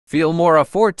Filmora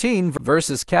 14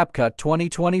 versus Capcut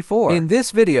 2024. In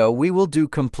this video, we will do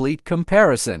complete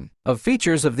comparison of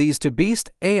features of these two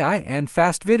beast AI and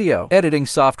fast video editing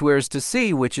softwares to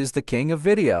see which is the king of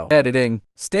video editing.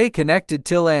 Stay connected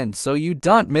till end so you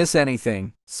don't miss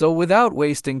anything. So without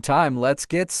wasting time, let's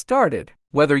get started.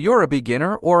 Whether you're a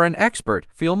beginner or an expert,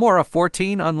 Filmora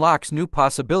 14 unlocks new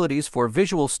possibilities for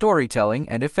visual storytelling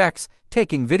and effects,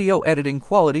 taking video editing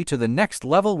quality to the next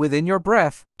level within your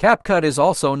breath. Capcut is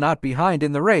also not behind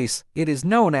in the race. It is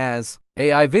known as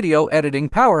AI video editing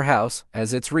powerhouse,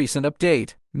 as its recent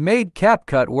update made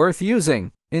Capcut worth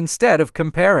using instead of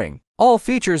comparing all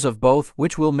features of both,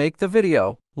 which will make the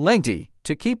video lengthy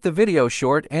to keep the video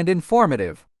short and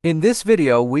informative. In this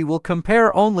video, we will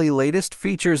compare only latest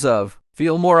features of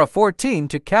Filmora 14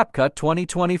 to Capcut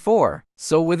 2024.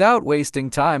 So without wasting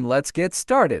time, let's get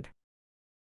started.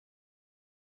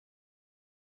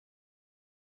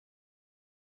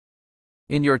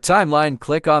 In your timeline,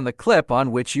 click on the clip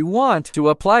on which you want to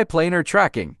apply planar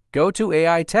tracking. Go to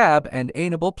AI tab and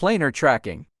enable planar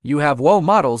tracking. You have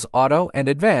models, auto, and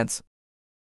advance.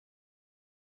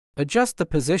 Adjust the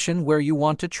position where you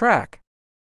want to track.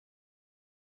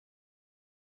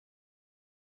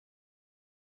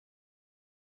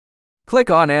 Click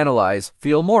on Analyze.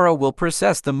 Filmora will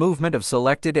process the movement of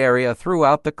selected area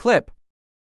throughout the clip.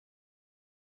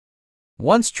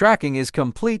 Once tracking is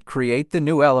complete, create the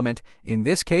new element. In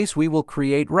this case, we will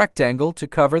create rectangle to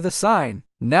cover the sign.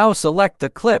 Now select the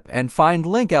clip and find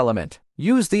link element.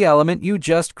 Use the element you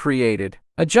just created.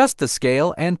 Adjust the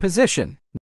scale and position.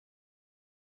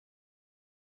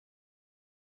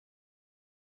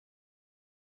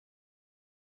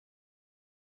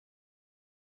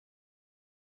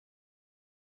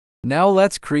 Now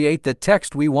let's create the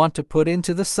text we want to put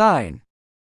into the sign.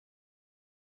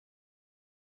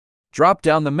 Drop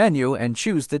down the menu and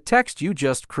choose the text you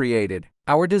just created.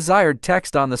 Our desired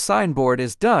text on the signboard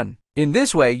is done. In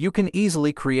this way, you can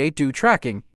easily create do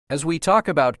tracking. As we talk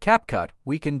about Capcut,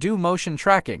 we can do motion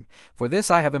tracking. For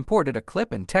this, I have imported a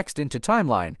clip and text into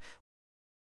timeline.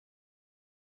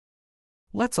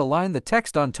 Let's align the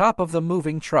text on top of the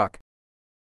moving truck.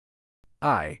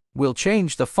 I will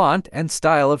change the font and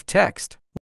style of text.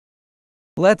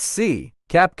 Let's see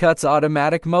Capcut's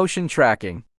automatic motion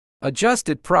tracking. Adjust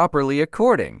it properly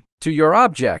according to your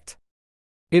object.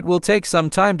 It will take some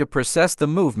time to process the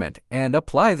movement and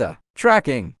apply the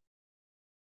tracking.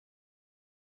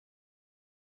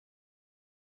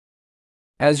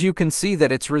 As you can see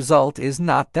that its result is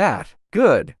not that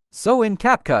good. So in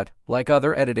Capcut, like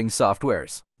other editing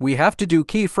softwares, we have to do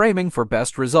keyframing for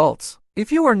best results.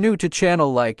 If you are new to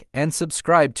channel, like and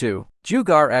subscribe to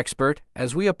Jugar Expert,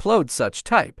 as we upload such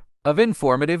type of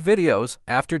informative videos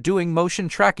after doing motion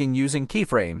tracking using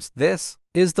keyframes. This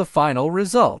is the final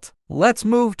result. Let's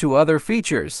move to other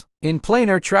features. In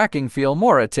planar tracking,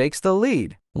 Filmora takes the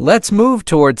lead. Let's move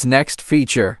towards next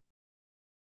feature.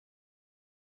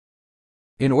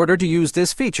 In order to use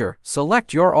this feature,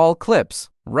 select your all clips.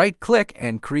 Right-click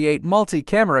and create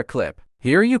multi-camera clip.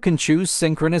 Here you can choose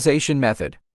synchronization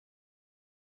method.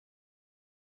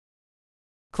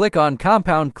 Click on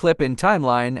Compound Clip in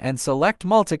Timeline and select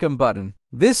Multicam button.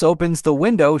 This opens the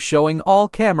window showing all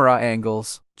camera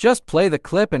angles. Just play the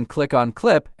clip and click on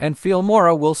Clip, and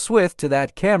Filmora will switch to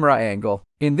that camera angle.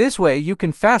 In this way, you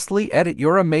can fastly edit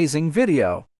your amazing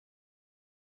video.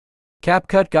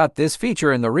 Capcut got this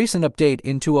feature in the recent update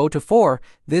in 2024.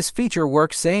 This feature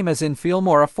works same as in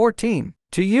Filmora 14.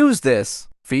 To use this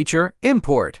feature,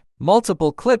 import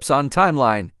multiple clips on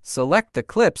timeline. Select the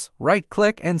clips,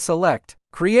 right-click and select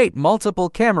Create multiple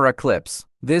camera clips.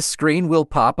 This screen will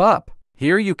pop up.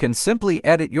 Here you can simply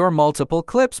edit your multiple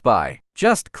clips by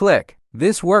just click.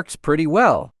 This works pretty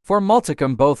well. For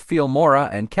Multicam, both Filmora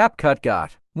and Capcut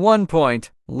got 1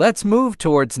 point. Let's move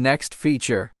towards next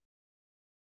feature.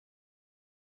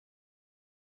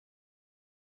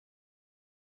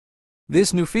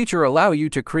 This new feature allows you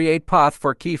to create path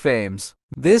for keyframes.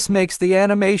 This makes the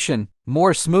animation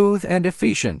more smooth and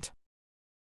efficient.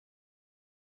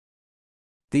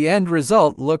 The end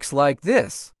result looks like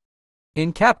this.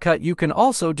 In Capcut, you can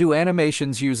also do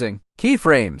animations using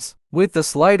keyframes. With the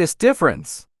slightest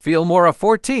difference, Filmora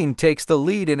 14 takes the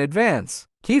lead in advance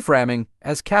keyframing,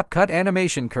 as Capcut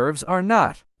animation curves are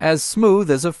not as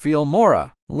smooth as a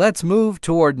Filmora. Let's move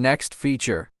toward next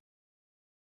feature.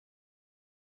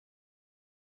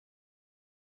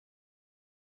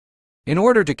 In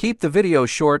order to keep the video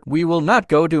short, we will not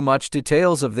go to much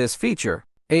details of this feature.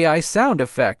 AI sound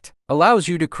effect allows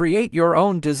you to create your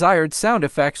own desired sound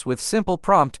effects with simple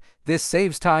prompt. This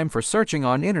saves time for searching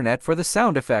on internet for the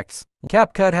sound effects.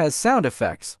 Capcut has sound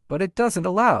effects, but it doesn't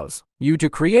allows you to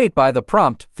create by the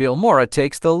prompt. Filmora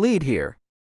takes the lead here.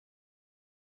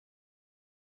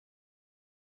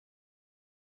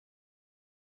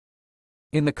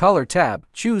 In the Color tab,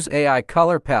 choose AI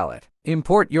Color Palette.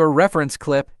 Import your reference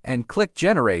clip and click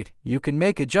Generate. You can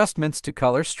make adjustments to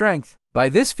color strength. By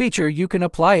this feature, you can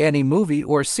apply any movie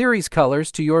or series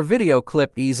colors to your video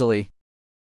clip easily.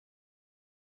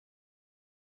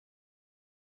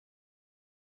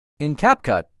 In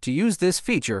Capcut, to use this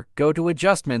feature, go to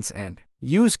Adjustments and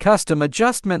use Custom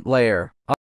Adjustment Layer.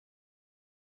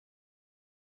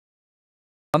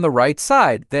 On the right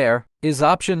side, there is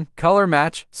option Color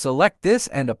Match. Select this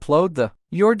and upload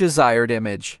your desired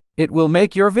image. It will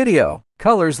make your video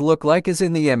colors look like as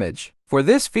in the image. For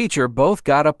this feature, both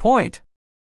got a point.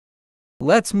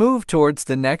 Let's move towards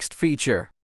the next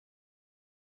feature.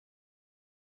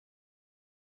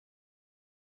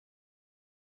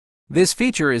 This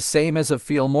feature is same as of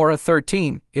Filmora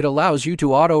 13. It allows you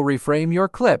to auto-reframe your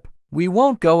clip. We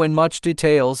won't go in much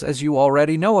details as you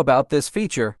already know about this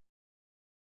feature.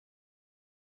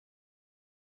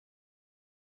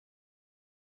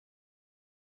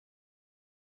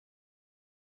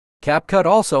 Capcut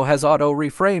also has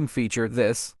auto-reframe feature.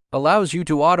 This allows you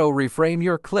to auto-reframe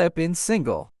your clip in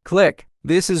single click.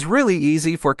 This is really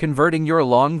easy for converting your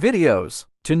long videos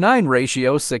to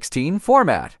 9:16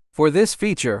 format. For this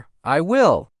feature, I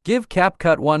will give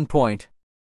Capcut 1 point.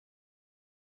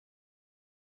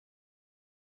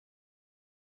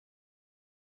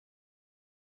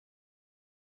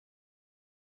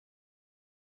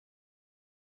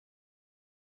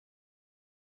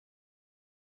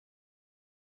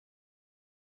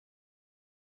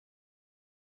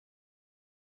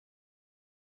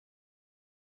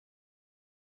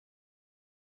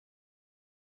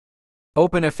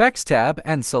 Open Effects tab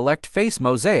and select Face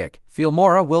Mosaic.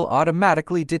 Filmora will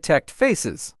automatically detect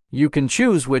faces. You can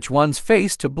choose which one's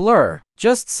face to blur.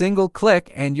 Just single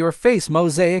click and your face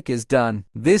mosaic is done.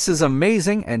 This is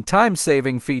amazing and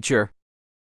time-saving feature.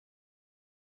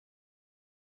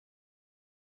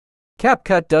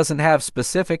 Capcut doesn't have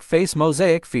specific face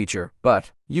mosaic feature,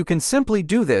 but you can simply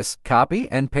do this.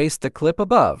 Copy and paste the clip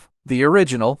above the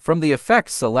original. From the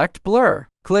effects, select Blur.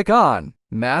 Click on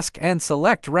Mask and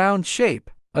select Round Shape.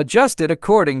 Adjust it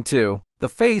according to the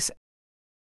face.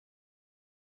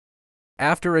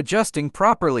 After adjusting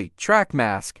properly, track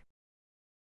Mask.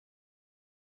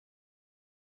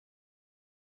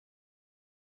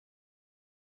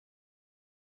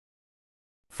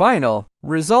 Final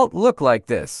result look like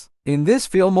this. In this,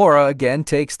 Filmora again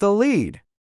takes the lead.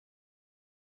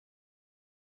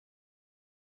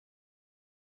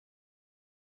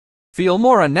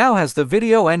 Filmora now has the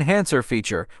Video Enhancer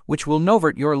feature, which will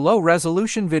convert your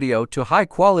low-resolution video to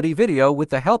high-quality video with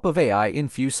the help of AI in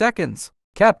few seconds.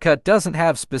 Capcut doesn't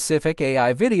have specific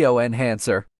AI Video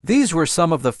Enhancer. These were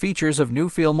some of the features of new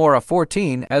Filmora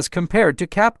 14 as compared to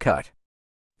Capcut.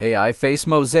 AI Face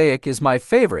Mosaic is my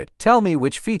favorite. Tell me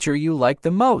which feature you like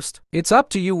the most. It's up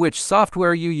to you which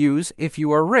software you use. If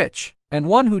you are rich and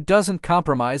one who doesn't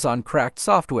compromise on cracked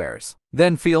softwares,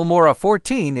 then Filmora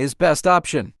 14 is best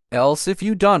option. Else, if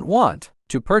you don't want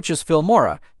to purchase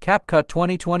Filmora, Capcut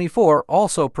 2024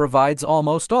 also provides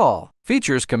almost all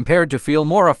features compared to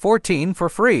Filmora 14 for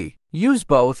free. Use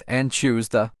both and choose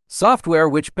the software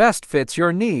which best fits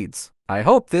your needs. I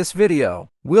hope this video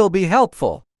will be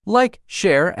helpful. Like,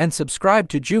 share, and subscribe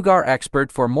to Jugar Expert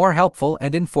for more helpful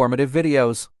and informative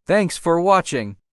videos. Thanks for watching.